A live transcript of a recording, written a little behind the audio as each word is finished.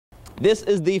This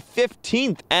is the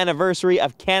 15th anniversary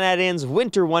of Canad's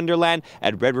Winter Wonderland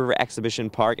at Red River Exhibition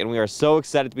Park, and we are so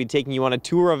excited to be taking you on a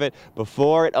tour of it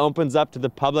before it opens up to the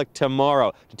public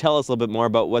tomorrow. To tell us a little bit more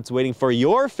about what's waiting for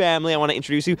your family, I want to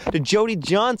introduce you to Jody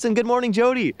Johnson. Good morning,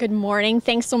 Jody. Good morning.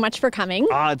 Thanks so much for coming.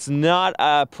 It's not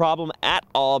a problem at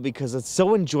all because it's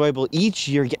so enjoyable each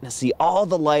year getting to see all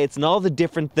the lights and all the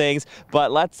different things.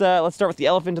 But let's start with the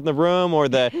elephant in the room, or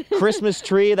the Christmas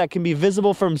tree that can be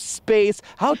visible from space.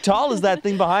 How tall is that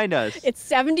thing behind us? It's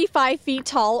 75 feet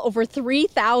tall, over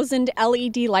 3,000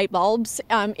 LED light bulbs.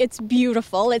 It's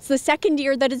beautiful. It's the second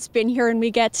year that it's been here, and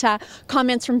we get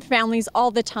comments from families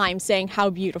all the time saying how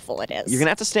beautiful it is. You're going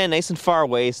to have to stand nice and far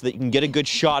away so that you can get a good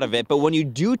shot of it. But when you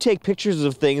do take pictures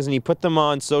of things and you put them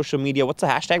on social media, what's the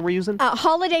hashtag we're using?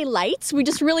 Holiday lights. We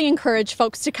just really encourage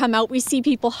folks to come out. We see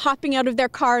people hopping out of their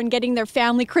car and getting their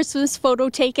family Christmas photo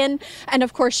taken. And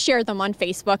of course, share them on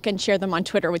Facebook and share them on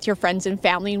Twitter with your friends and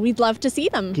family. And we'd love to see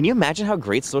them. Can you imagine how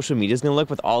great social media is going to look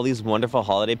with all these wonderful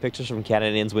holiday pictures from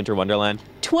Canad's Winter Wonderland?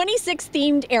 26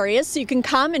 themed areas, so you can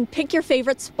come and pick your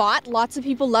favorite spot. Lots of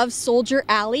people love Soldier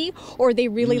Alley, or they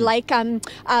really like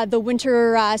the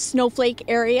winter snowflake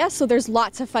area. So there's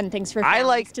lots of fun things for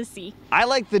families to see. I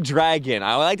like the dragon.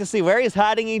 I like to see where he's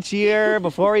hiding each year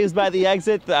before he's by the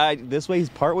exit. This way he's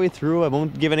partway through. I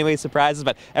won't give any away surprises,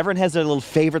 but everyone has their little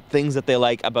favorite things that they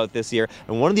like about this year.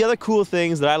 And one of the other cool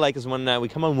things that I like is when we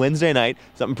come on Wednesday night,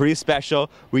 something pretty special,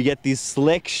 we get these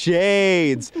slick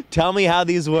shades. Tell me how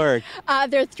these work.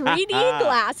 They're 3D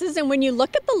glasses, and when you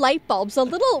look at the light bulbs,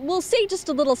 we'll say just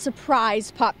a little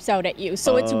surprise pops out at you.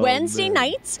 So it's Wednesday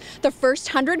nights. The first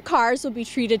 100 cars will be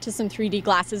treated to some 3D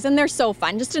glasses, and they're so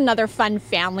fun. Just another fun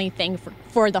family thing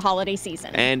for the holiday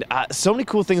season. And so many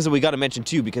cool things that we got to mention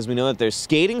too, because we know that there's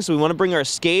skating, so we want to bring our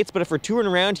skates, but if we're touring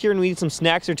around here and we need some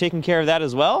snacks, they're taking care of that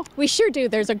as well? We sure do.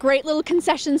 There's a great little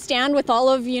concession stand with all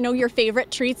of, your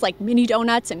favorite treats like mini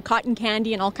donuts and cotton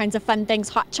candy and all kinds of fun things,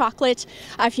 hot chocolate.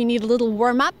 If you need a little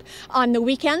warm-up on the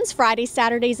weekends, Fridays,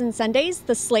 Saturdays, and Sundays,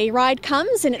 the sleigh ride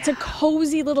comes, and it's a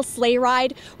cozy little sleigh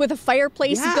ride with a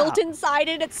fireplace built inside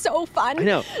it. It's so fun. I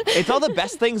know. It's all the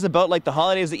best things about the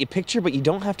holidays that you picture, but you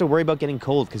don't have to worry about getting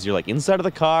cold because you're inside of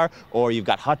the car, or you've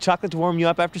got hot chocolate to warm you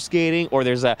up after skating, or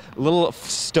there's a little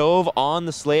stove on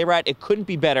the sleigh ride. It couldn't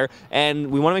be better, and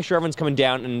we want to make sure everyone's coming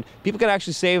down, and people can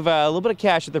actually save a little bit of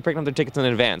cash if they're picking up their tickets in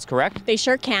advance, correct? They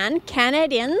sure can.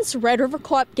 Canad Inns, Red River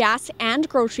Co-op gas and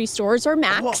grocery stores, or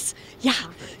Max.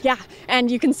 Yeah.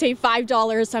 And you can save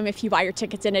 $5 if you buy your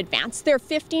tickets in advance. They're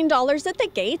 $15 at the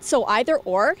gate, so either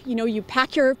or. You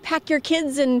pack your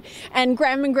kids and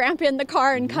grandma and grandpa in the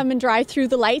car and come and drive through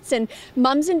the lights. And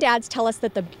mums and dads tell us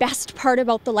that the best part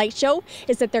about the light show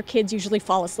is that their kids usually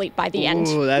fall asleep by the end.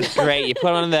 Ooh, that's great.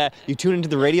 You tune into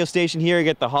the radio station here, you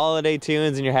get the holiday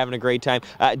tunes, and you're having a great time.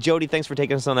 Jody, thanks for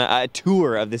taking us on a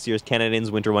tour of this year's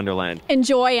Canad's Winter Wonderland.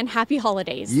 Enjoy and happy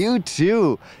holidays. You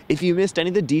too. If you missed any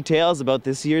of the details about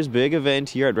this year's big event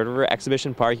here at Red River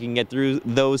Exhibition Park, you can get through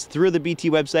the BT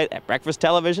website at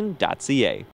breakfasttelevision.ca.